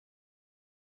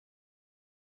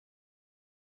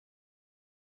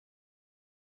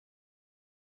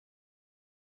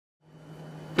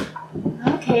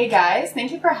Okay guys,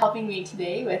 thank you for helping me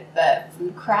today with the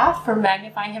food craft for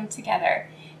Magnifying Him Together.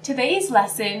 Today's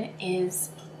lesson is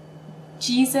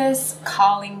Jesus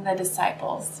calling the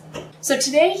disciples. So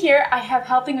today here I have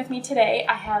helping with me today,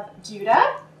 I have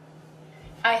Judah,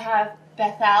 I have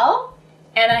Bethel,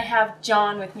 and I have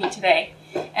John with me today.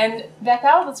 And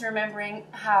Bethel was remembering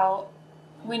how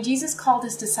when Jesus called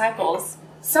his disciples,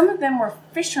 some of them were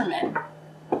fishermen.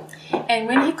 And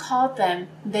when he called them,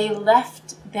 they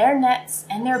left their nets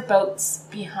and their boats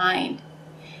behind.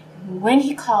 When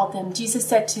he called them, Jesus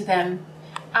said to them,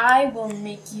 I will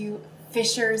make you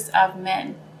fishers of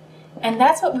men. And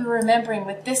that's what we were remembering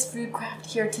with this food craft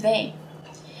here today.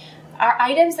 Our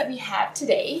items that we have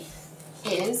today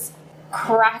is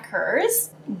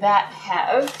crackers that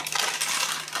have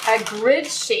a grid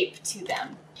shape to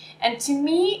them. And to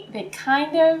me, they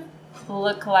kind of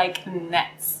look like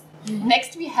nets.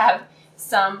 Next we have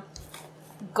some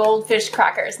goldfish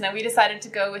crackers. Now we decided to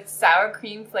go with sour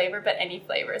cream flavor, but any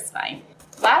flavor is fine.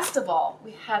 Last of all,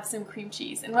 we have some cream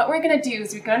cheese. And what we're gonna do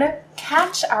is we're gonna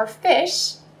catch our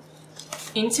fish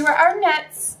into our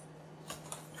nets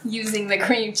using the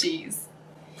cream cheese.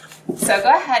 So go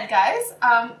ahead guys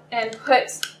and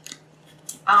put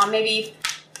maybe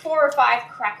 4 or 5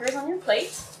 crackers on your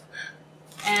plate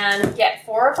and get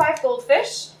 4 or 5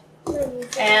 goldfish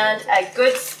and a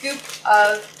good scoop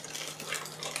of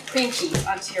cream cheese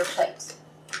onto your plate.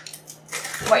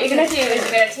 What you're going to do is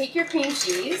you're going to take your cream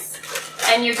cheese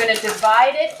and you're going to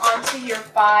divide it onto your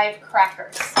 5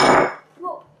 crackers.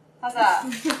 How's that?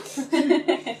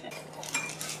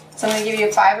 So I'm going to give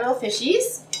you 5 little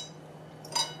fishies.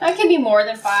 That can be more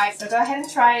than 5. So go ahead and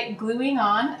try gluing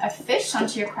on a fish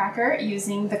onto your cracker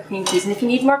using the cream cheese. And if you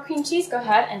need more cream cheese, go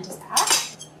ahead and just add.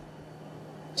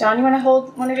 John, you want to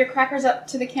hold one of your crackers up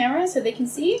to the camera so they can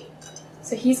see?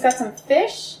 So he's got some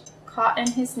fish caught in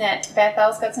his net.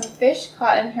 Bethel's got some fish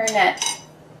caught in her net.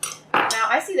 Now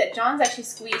I see that John's actually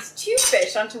squeezed 2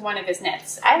 fish onto one of his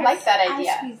nets. I like that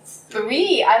idea.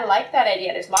 3, I like that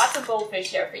idea. There's lots of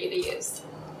goldfish here for you to use.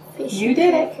 You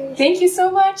did it. Thank you so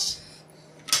much.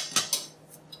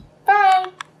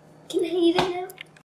 Bye. Can I eat it now?